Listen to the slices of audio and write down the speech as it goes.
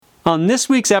On this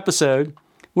week's episode,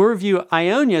 we'll review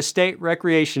Ionia State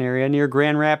Recreation Area near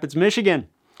Grand Rapids, Michigan.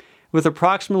 With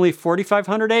approximately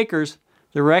 4,500 acres,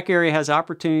 the rec area has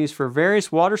opportunities for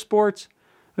various water sports,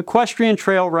 equestrian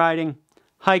trail riding,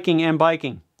 hiking, and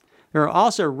biking. There are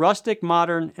also rustic,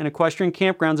 modern, and equestrian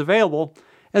campgrounds available,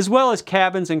 as well as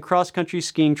cabins and cross-country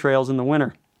skiing trails in the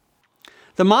winter.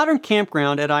 The modern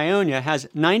campground at Ionia has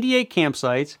 98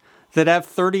 campsites that have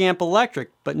 30 amp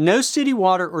electric, but no city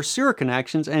water or sewer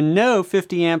connections and no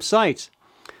 50 amp sites.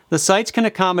 The sites can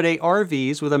accommodate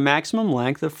RVs with a maximum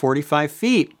length of 45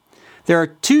 feet. There are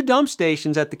 2 dump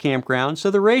stations at the campground,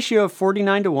 so the ratio of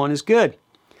 49:1 is good.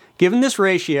 Given this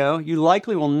ratio, you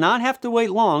likely will not have to wait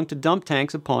long to dump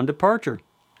tanks upon departure.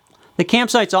 The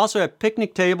campsites also have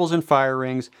picnic tables and fire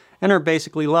rings and are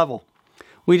basically level.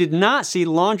 We did not see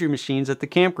laundry machines at the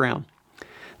campground.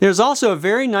 There's also a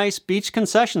very nice beach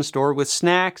concession store with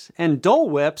snacks and Dole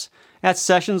Whips at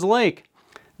Sessions Lake.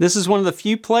 This is one of the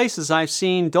few places I've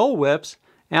seen Dole Whips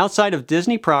outside of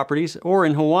Disney properties or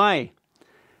in Hawaii.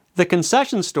 The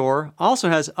concession store also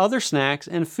has other snacks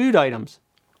and food items.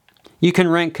 You can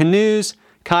rent canoes,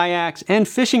 kayaks, and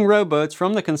fishing rowboats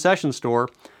from the concession store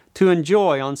to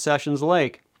enjoy on Sessions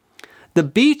Lake. The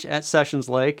beach at Sessions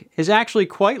Lake is actually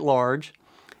quite large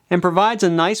and provides a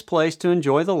nice place to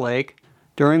enjoy the lake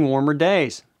during warmer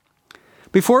days.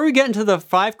 Before we get into the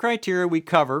 5 criteria we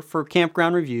cover for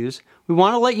campground reviews, we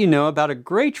want to let you know about a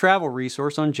great travel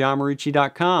resource on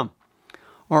johnmarucci.com.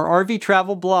 Our RV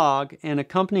travel blog and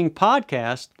accompanying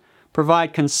podcast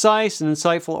provide concise and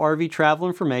insightful RV travel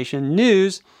information,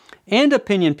 news, and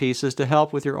opinion pieces to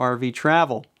help with your RV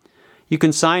travel. You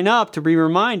can sign up to be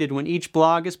reminded when each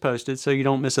blog is posted so you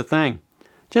don't miss a thing.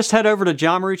 Just head over to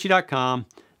johnmarucci.com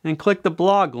and click the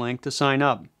blog link to sign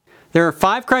up. There are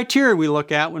 5 criteria we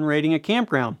look at when rating a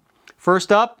campground. First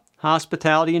up,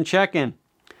 hospitality and check-in.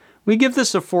 We give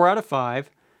this a 4 out of 5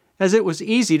 as it was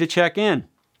easy to check in.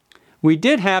 We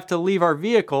did have to leave our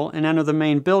vehicle and enter the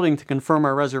main building to confirm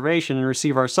our reservation and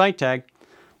receive our site tag,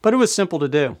 but it was simple to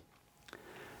do.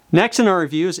 Next in our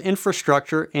review is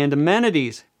infrastructure and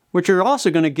amenities, which are also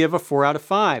going to give a 4 out of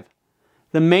 5.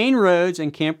 The main roads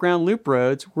and campground loop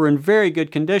roads were in very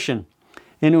good condition,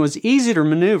 and it was easy to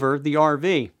maneuver the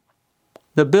RV.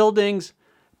 The buildings,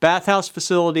 bathhouse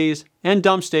facilities, and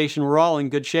dump station were all in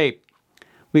good shape.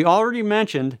 We already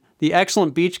mentioned the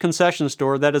excellent beach concession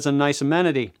store that is a nice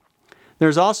amenity.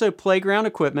 There's also playground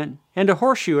equipment and a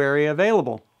horseshoe area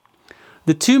available.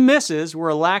 The 2 misses were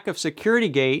a lack of security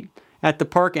gate at the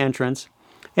park entrance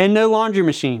and no laundry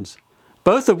machines,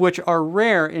 both of which are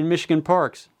rare in Michigan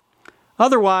parks.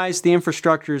 Otherwise, the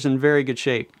infrastructure is in very good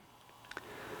shape.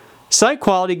 Site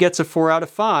quality gets a 4 out of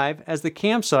 5 as the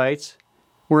campsites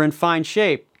were in fine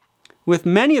shape, with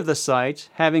many of the sites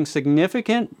having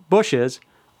significant bushes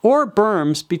or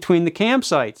berms between the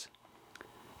campsites.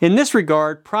 In this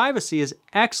regard, privacy is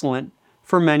excellent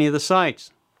for many of the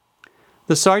sites.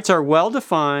 The sites are well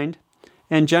defined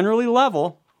and generally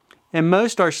level, and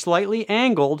most are slightly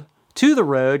angled to the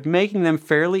road, making them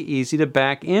fairly easy to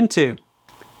back into.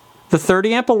 The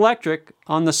 30 amp electric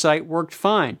on the site worked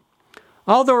fine,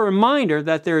 although a reminder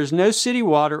that there is no city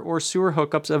water or sewer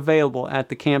hookups available at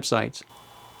the campsites.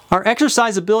 Our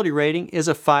exercisability rating is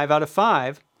a 5 out of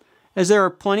 5, as there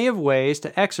are plenty of ways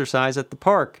to exercise at the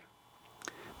park.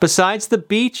 Besides the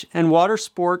beach and water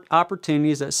sport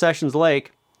opportunities at Sessions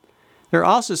Lake, there are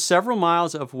also several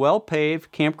miles of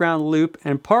well-paved campground loop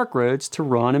and park roads to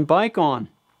run and bike on.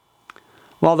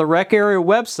 While the rec area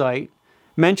website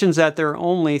mentions that there are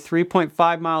only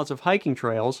 3.5 miles of hiking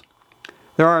trails,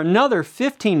 there are another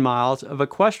 15 miles of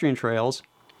equestrian trails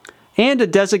and a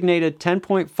designated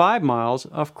 10.5 miles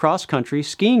of cross-country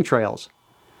skiing trails.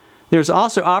 There's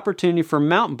also opportunity for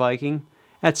mountain biking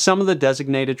at some of the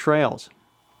designated trails.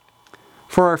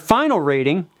 For our final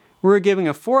rating, we're giving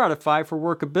a 4 out of 5 for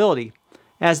workability,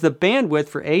 as the bandwidth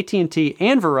for AT&T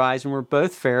and Verizon were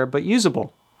both fair but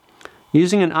usable.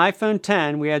 Using an iPhone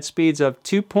 10, we had speeds of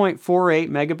 2.48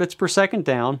 megabits per second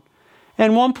down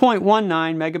and 1.19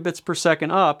 megabits per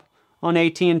second up on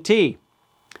AT&T.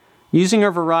 Using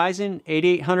our Verizon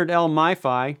 8800L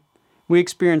MiFi, we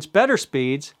experienced better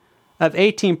speeds of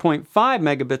 18.5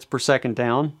 megabits per second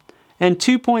down and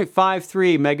 2.53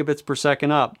 megabits per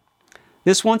second up.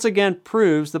 This once again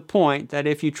proves the point that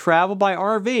if you travel by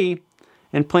RV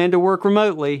and plan to work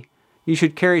remotely, you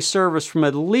should carry service from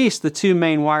at least the 2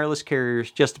 main wireless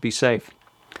carriers just to be safe.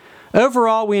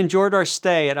 Overall, we enjoyed our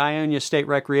stay at Ionia State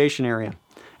Recreation Area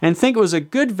and think it was a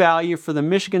good value for the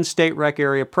Michigan State Rec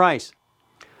Area price.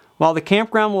 While the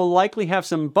campground will likely have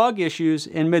some bug issues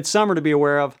in midsummer to be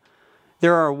aware of,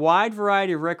 there are a wide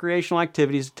variety of recreational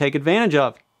activities to take advantage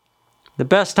of. The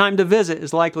best time to visit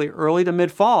is likely early to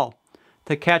mid-fall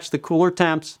to catch the cooler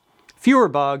temps, fewer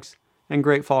bugs, and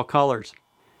great fall colors.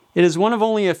 It is one of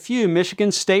only a few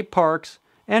Michigan state parks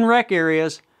and rec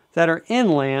areas that are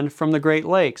inland from the Great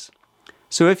Lakes.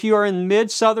 So if you are in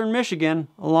mid-southern Michigan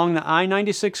along the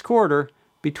I-96 corridor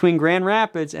between Grand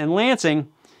Rapids and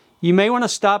Lansing, you may want to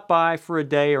stop by for a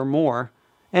day or more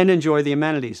and enjoy the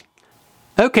amenities.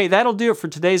 Okay, that'll do it for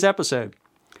today's episode.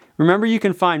 Remember, you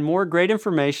can find more great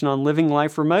information on living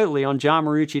life remotely on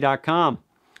johnmarucci.com.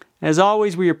 As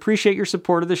always, we appreciate your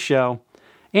support of the show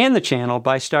and the channel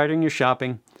by starting your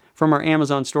shopping from our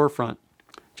Amazon storefront.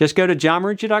 Just go to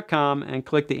johnmarucci.com and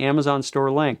click the Amazon store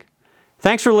link.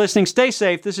 Thanks for listening. Stay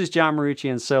safe. This is John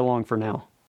Marucci, and so long for now.